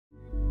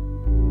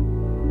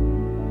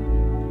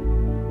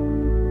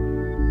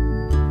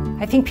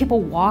I think people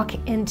walk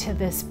into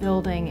this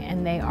building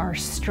and they are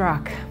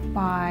struck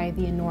by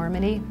the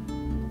enormity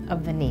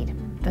of the need.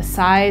 The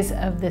size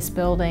of this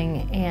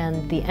building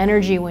and the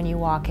energy when you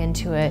walk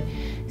into it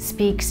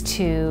speaks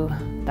to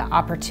the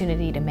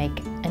opportunity to make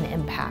an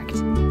impact.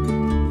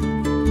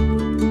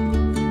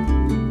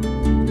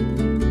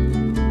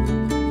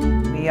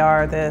 We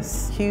are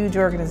this huge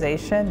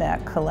organization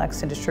that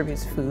collects and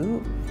distributes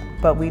food,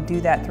 but we do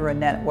that through a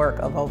network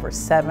of over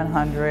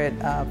 700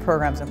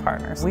 programs and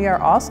partners. We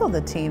are also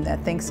the team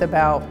that thinks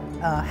about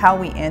how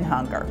we end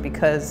hunger,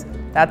 because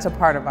that's a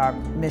part of our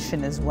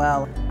mission as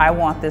well. I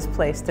want this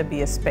place to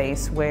be a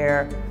space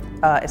where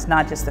it's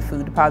not just the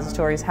food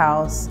depository's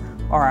house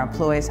or our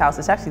employees' house,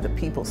 it's actually the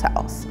people's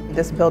house.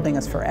 This building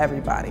is for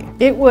everybody.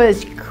 It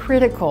was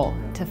critical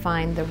to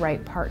find the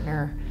right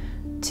partner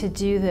to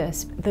do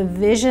this. The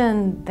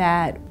vision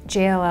that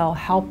JLL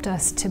helped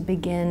us to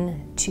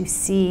begin to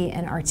see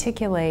and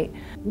articulate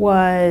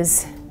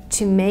was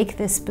to make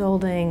this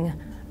building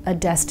a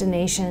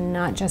destination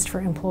not just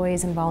for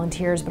employees and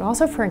volunteers, but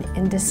also for an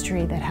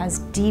industry that has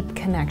deep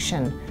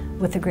connection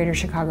with the Greater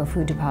Chicago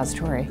Food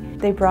Depository.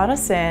 They brought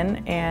us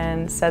in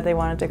and said they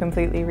wanted to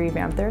completely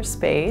revamp their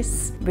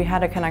space. We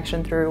had a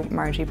connection through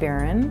Margie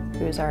Barron,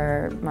 who's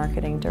our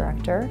marketing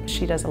director.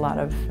 She does a lot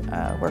of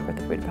work with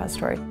the Food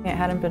Depository. It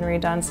hadn't been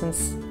redone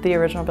since the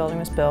original building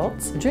was built.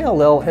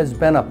 JLL has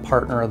been a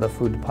partner of the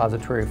Food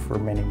Depository for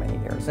many, many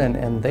years,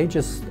 and they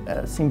just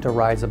seem to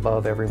rise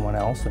above everyone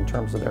else in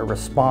terms of their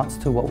response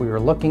to what we were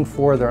looking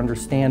for, their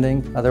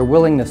understanding, their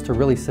willingness to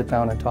really sit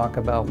down and talk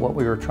about what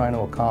we were trying to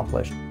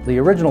accomplish. The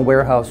original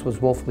warehouse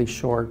was woefully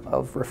short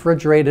of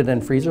refrigerated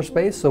and freezer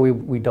space, so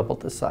we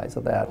doubled the size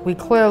of that. We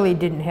clearly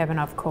didn't have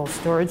enough cold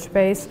storage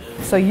space.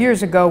 So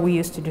years ago, we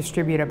used to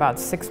distribute about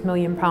 6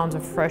 million pounds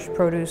of fresh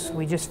produce.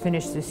 We just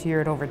finished this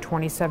year at over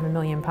 27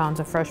 million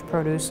pounds of fresh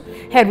produce.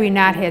 Had we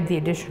not had the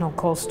additional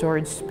cold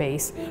storage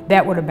space,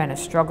 that would have been a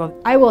struggle.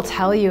 I will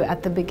tell you,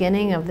 at the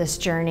beginning of this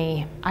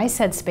journey, I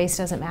said space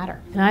doesn't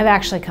matter. And I've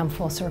actually come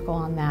full circle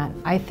on that.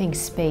 I think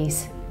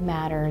space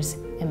matters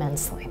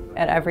immensely.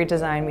 At every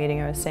design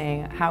meeting I was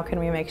saying, how can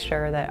we make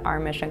sure that our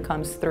mission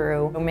comes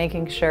through,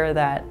 making sure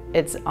that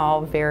it's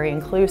all very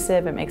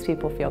inclusive, it makes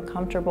people feel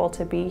comfortable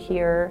to be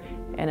here,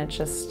 and it's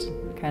just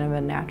kind of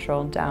a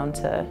natural, down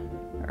to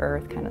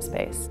earth kind of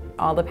space.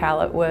 All the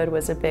pallet wood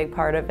was a big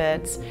part of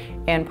it,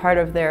 and part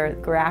of their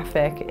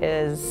graphic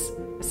is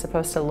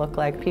supposed to look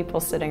like people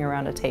sitting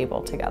around a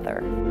table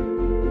together.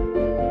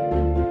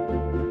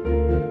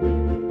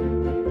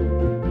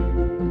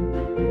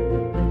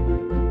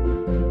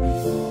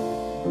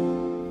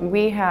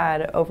 We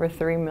had over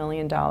 $3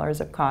 million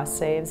of cost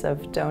saves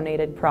of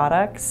donated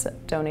products,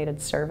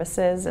 donated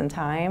services, and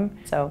time.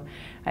 So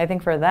I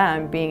think for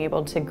them, being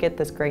able to get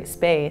this great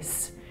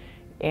space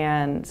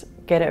and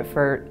get it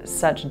for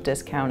such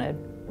discounted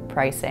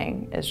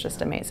pricing is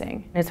just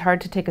amazing. It's hard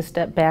to take a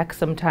step back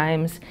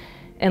sometimes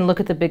and look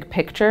at the big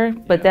picture,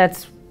 but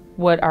that's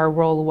what our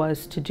role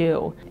was to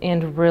do,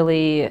 and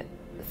really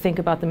think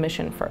about the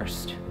mission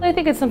first. I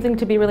think it's something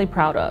to be really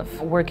proud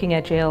of, working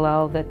at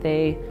JLL, that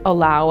they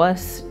allow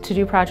us to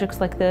do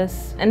projects like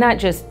this, and not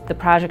just the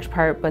project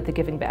part, but the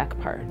giving back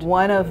part.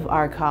 One of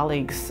our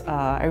colleagues,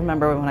 I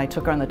remember when I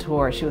took her on the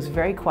tour, she was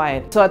very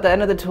quiet. So at the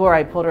end of the tour,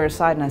 I pulled her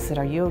aside and I said,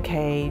 "Are you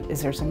okay?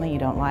 Is there something you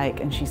don't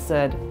like?" And she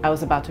said, "I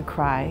was about to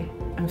cry.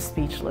 I'm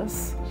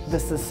speechless.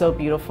 This is so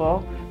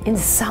beautiful." In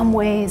some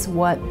ways,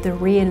 what the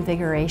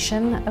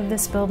reinvigoration of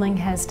this building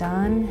has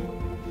done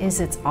is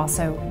it's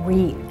also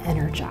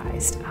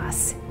re-energized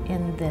us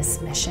in this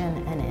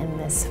mission and in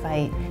this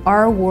fight.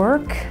 Our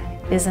work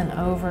isn't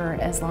over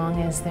as long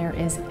as there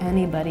is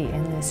anybody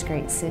in this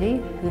great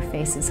city who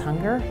faces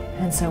hunger,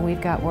 and so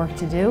we've got work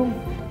to do,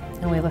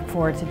 and we look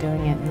forward to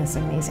doing it in this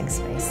amazing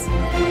space.